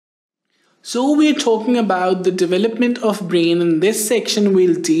So we're talking about the development of brain. In this section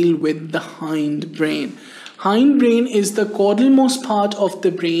we'll deal with the hindbrain. Hindbrain is the caudalmost part of the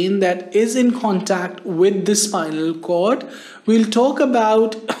brain that is in contact with the spinal cord. We'll talk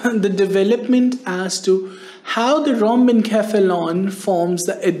about the development as to how the rhombencephalon forms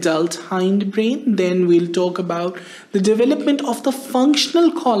the adult hindbrain. Then we'll talk about the development of the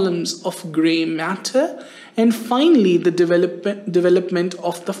functional columns of gray matter. And finally, the development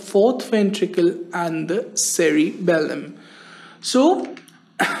of the fourth ventricle and the cerebellum. So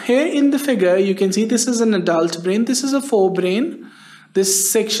here in the figure, you can see this is an adult brain. This is a forebrain. This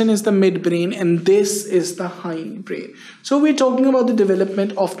section is the midbrain, and this is the hindbrain. So we're talking about the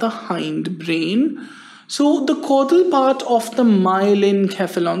development of the hindbrain. So the caudal part of the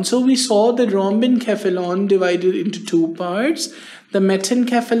myelencephalon. So we saw the rhombencephalon divided into two parts, the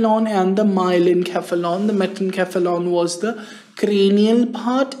metencephalon and the myelencephalon. The metencephalon was the cranial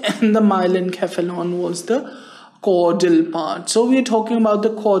part and the myelencephalon was the caudal part. So we are talking about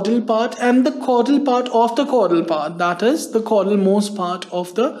the caudal part and the caudal part of the caudal part, that is the caudalmost part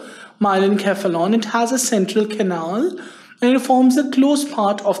of the myelencephalon. It has a central canal and it forms the closed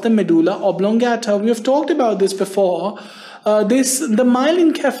part of the medulla oblongata. We have talked about this before. The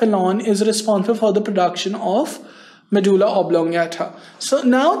myelencephalon is responsible for the production of medulla oblongata. So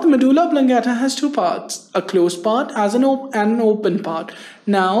now the medulla oblongata has two parts, a closed part and an open part.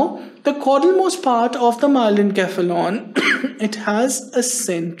 Now the caudalmost part of the myelencephalon, it has a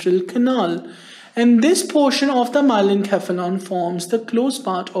central canal, and this portion of the myelencephalon forms the closed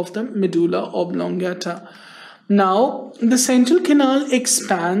part of the medulla oblongata. Now the central canal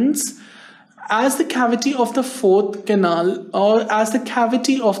expands as the cavity of the fourth canal, or as the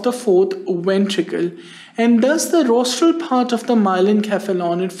cavity of the fourth ventricle, and thus the rostral part of the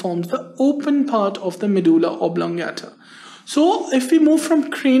myelencephalon, it forms the open part of the medulla oblongata. So if we move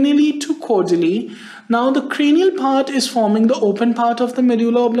from cranially to caudally, now the cranial part is forming the open part of the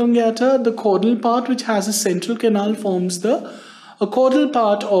medulla oblongata. The caudal part, which has a central canal, forms the caudal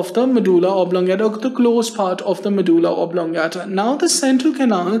part of the medulla oblongata, or the closed part of the medulla oblongata. Now the central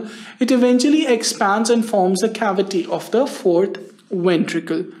canal, it eventually expands and forms the cavity of the fourth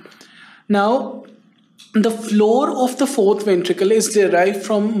ventricle. Now the floor of the fourth ventricle is derived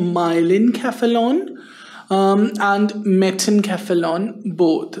from myelencephalon and metencephalon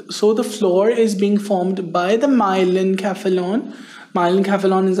both. So the floor is being formed by the myelencephalon.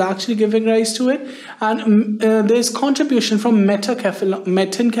 Myelencephalon is actually giving rise to it, and there's contribution from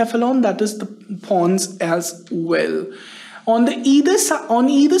metencephalon, that is the pons as well. On either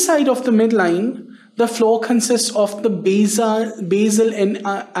side of the midline, the floor consists of the basal and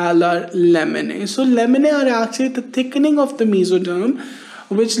alar laminae. So laminae are actually the thickening of the mesoderm,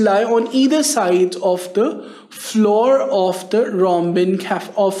 which lie on either side of the floor of the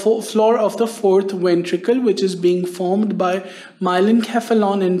floor of the fourth ventricle, which is being formed by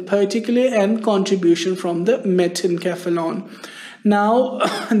myelencephalon in particular and contribution from the metencephalon. Now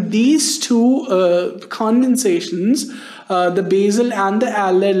these two condensations, the basal and the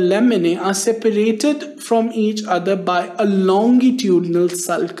alar laminae, are separated from each other by a longitudinal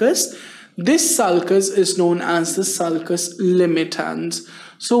sulcus. This sulcus is known as the sulcus limitans.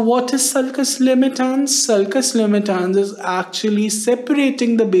 So what is sulcus limitans? Sulcus limitans is actually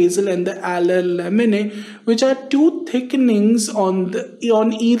separating the basal and the alar laminae, which are two thickenings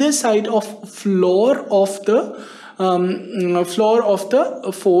on either side of floor of the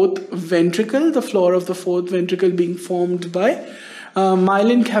fourth ventricle. The floor of the fourth ventricle being formed by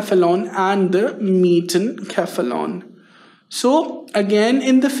myelencephalon and the metencephalon. So again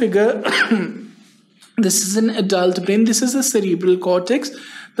in the figure, this is an adult brain. This is the cerebral cortex.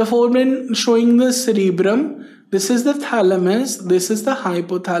 The forebrain showing the cerebrum. This is the thalamus. This is the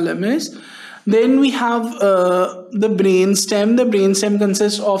hypothalamus. Then we have the brainstem. The brainstem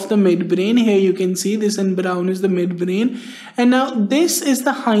consists of the midbrain. Here you can see this in brown is the midbrain. And now this is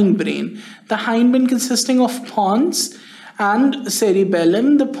the hindbrain. The hindbrain consisting of pons and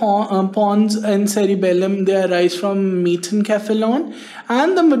cerebellum. The pons and cerebellum, they arise from metencephalon,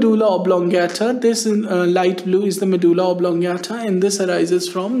 and the medulla oblongata. This light blue is the medulla oblongata, and this arises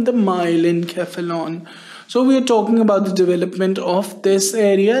from the myelencephalon. So we are talking about the development of this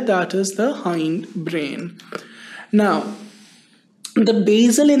area, that is the hindbrain. Now the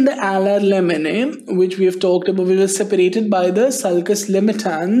basal and the alar laminae, which we have talked about, we were separated by the sulcus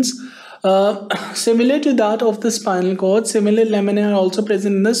limitans. Similar to that of the spinal cord, similar lamina are also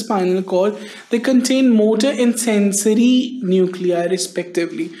present in the spinal cord. They contain motor and sensory nuclei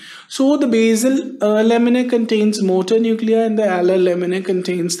respectively. So the basal lamina contains motor nuclei and the alar lamina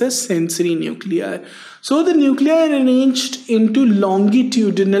contains the sensory nuclei. So the nuclei are arranged into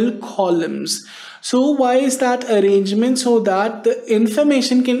longitudinal columns. So why is that arrangement? So that the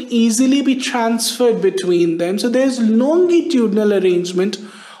information can easily be transferred between them. So there's longitudinal arrangement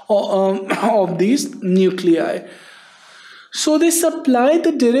of these nuclei. So they supply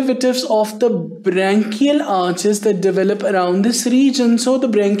the derivatives of the branchial arches that develop around this region. So the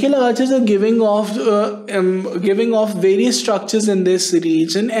branchial arches are giving off various structures in this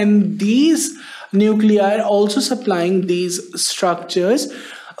region, and these nuclei are also supplying these structures.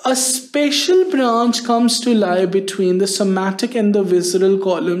 A special branch comes to lie between the somatic and the visceral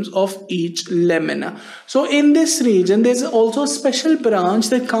columns of each lamina. So in this region, there's also a special branch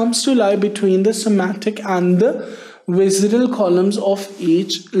that comes to lie between the somatic and the visceral columns of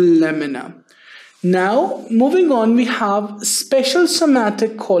each lamina. Now, moving on, we have special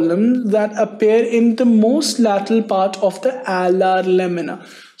somatic columns that appear in the most lateral part of the alar lamina.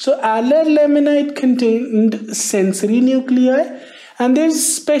 So alar lamina, it contained sensory nuclei. And there's a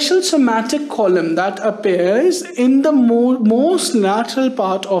special somatic column that appears in the most lateral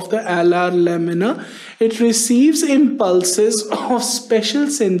part of the alar lamina. It receives impulses of special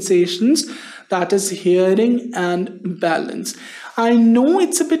sensations, that is hearing and balance. I know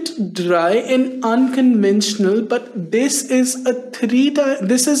it's a bit dry and unconventional, but this is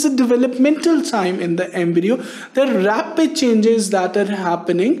a developmental time in the embryo. There are rapid changes that are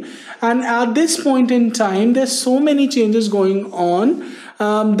happening, and at this point in time, there's so many changes going on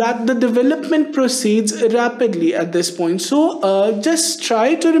that the development proceeds rapidly at this point. So just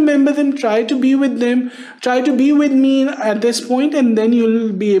try to remember them, try to be with them, try to be with me at this point, and then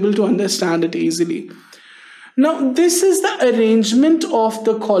you'll be able to understand it easily. Now, this is the arrangement of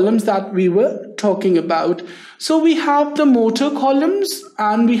the columns that we were talking about. So we have the motor columns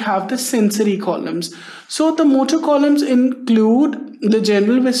and we have the sensory columns. So the motor columns include the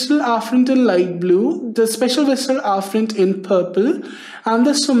general visceral afferent in light blue, the special visceral afferent in purple, and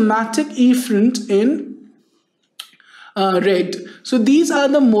the somatic efferent in red. So these are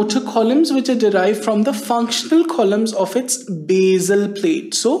the motor columns which are derived from the functional columns of its basal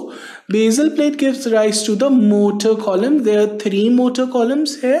plate. So basal plate gives rise to the motor column. There are 3 motor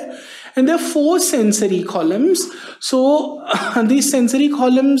columns here, and there are 4 sensory columns. So these sensory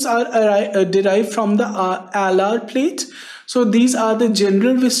columns are derived from the alar plate. So these are the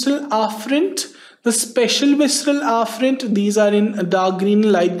general visceral afferent, the special visceral afferent. These are in dark green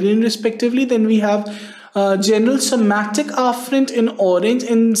and light green respectively. Then we have general somatic afferent in orange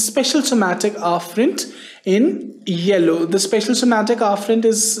and special somatic afferent in yellow. The special somatic afferent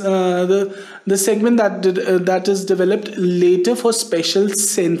is the segment that is developed later for special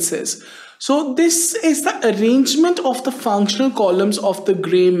senses. So this is the arrangement of the functional columns of the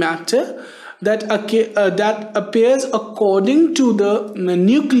gray matter that appears according to the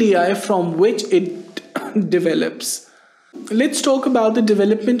nuclei from which it develops. Let's talk about the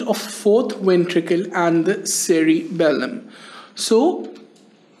development of 4th ventricle and the cerebellum. So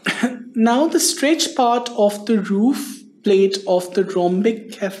now the stretched part of the roof plate of the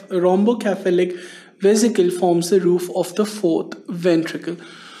rhombocephalic vesicle forms the roof of the 4th ventricle.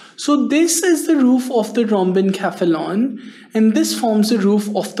 So this is the roof of the rhombencephalon, and this forms the roof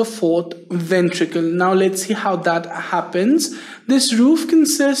of the 4th ventricle. Now let's see how that happens. This roof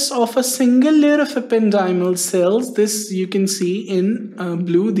consists of a single layer of ependymal cells. This you can see in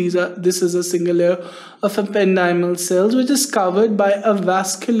blue. This is a single layer of ependymal cells which is covered by a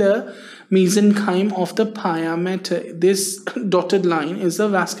vascular mesenchyme of the pia mater. This dotted line is the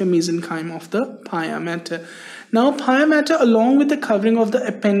vascular mesenchyme of the pia mater. Now, pia mater, along with the covering of the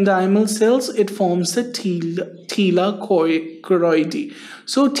ependymal cells, it forms the tela choroidea.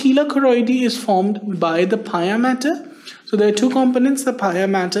 So, tela choroidea is formed by the pia mater. So, there are 2 components, the pia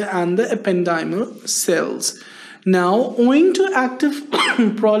mater and the ependymal cells. Now, owing to active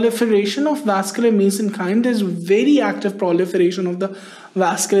proliferation of vascular mesenchyme, there's very active proliferation of the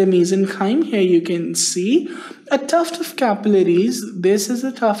vascular mesenchyme. Here you can see a tuft of capillaries. This is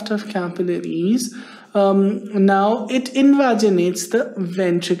a tuft of capillaries. Now it invaginates the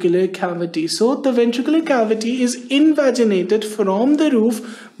ventricular cavity. So the ventricular cavity is invaginated from the roof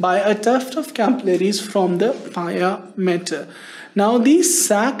by a tuft of capillaries from the pia mater. Now these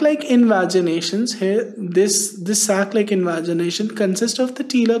sac-like invaginations here, this sac-like invagination consists of the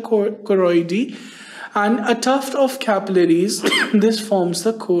tela choroidea and a tuft of capillaries. This forms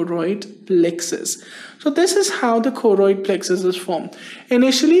the choroid plexus. So this is how the choroid plexus is formed.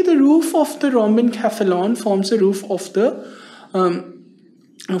 Initially, the roof of the rhombencephalon forms the roof of the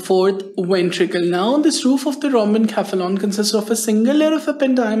fourth ventricle. Now, this roof of the rhombencephalon consists of a single layer of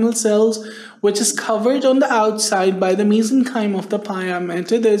ependymal cells, which is covered on the outside by the mesenchyme of the pia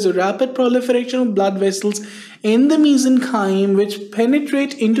mater. There is a rapid proliferation of blood vessels in the mesenchyme, which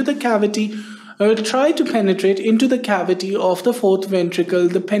penetrate into the cavity, try to penetrate into the cavity of the fourth ventricle.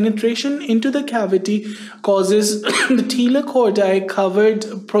 The penetration into the cavity causes the tabular chordae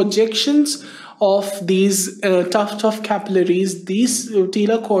covered projections of these tuft of capillaries. These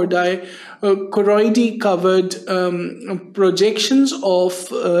tabular chordae, choroidy covered projections of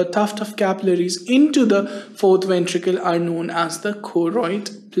tuft of capillaries into the fourth ventricle are known as the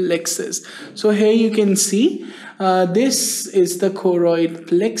choroid plexus. So here you can see this is the choroid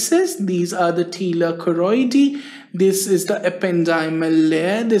plexus. These are the tabular choroidy. This is the ependymal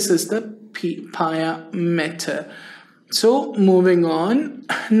layer. This is the pia mater. So moving on,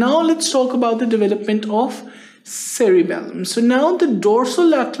 now let's talk about the development of cerebellum. So now the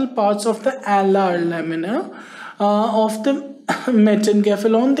dorsolateral parts of the alar lamina of the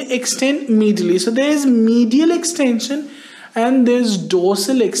metencephalon, they extend medially. So there is medial extension and there's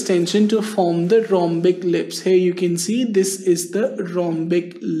dorsal extension to form the rhombic lips. Here you can see this is the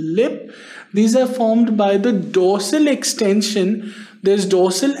rhombic lip. These are formed by the dorsal extension. There's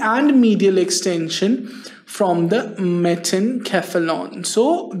dorsal and medial extension from the metencephalon.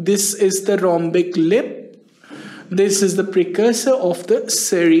 So this is the rhombic lip. This is the precursor of the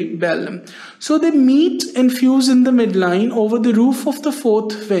cerebellum. So they meet and fuse in the midline over the roof of the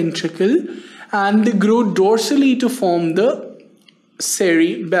fourth ventricle, and they grow dorsally to form the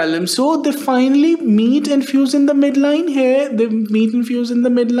cerebellum. So they finally meet and fuse in the midline. Here they meet and fuse in the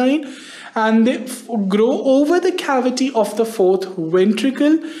midline, and they grow over the cavity of the fourth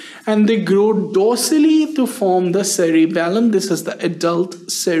ventricle, and they grow dorsally to form the cerebellum. This is the adult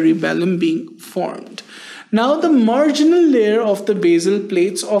cerebellum being formed. Now the marginal layer of the basal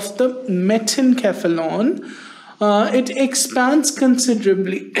plates of the metencephalon, it expands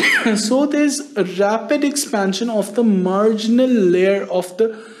considerably. So there's a rapid expansion of the marginal layer of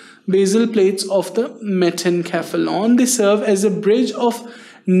the basal plates of the metencephalon. They serve as a bridge of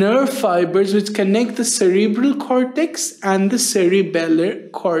nerve fibers which connect the cerebral cortex and the cerebellar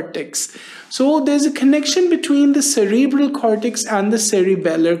cortex. So there's a connection between the cerebral cortex and the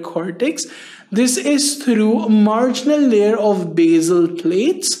cerebellar cortex. This is through a marginal layer of basal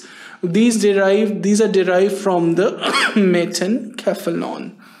plates. These are derived from the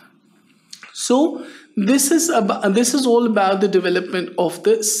metencephalon. So this is all about the development of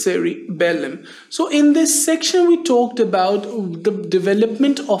the cerebellum. So in this section we talked about the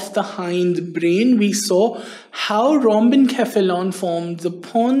development of the hindbrain. We saw how rhombencephalon formed the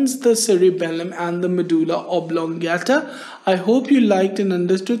pons, the cerebellum, and the medulla oblongata. I hope you liked and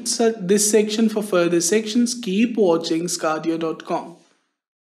understood this section. For further sections, keep watching sqadia.com.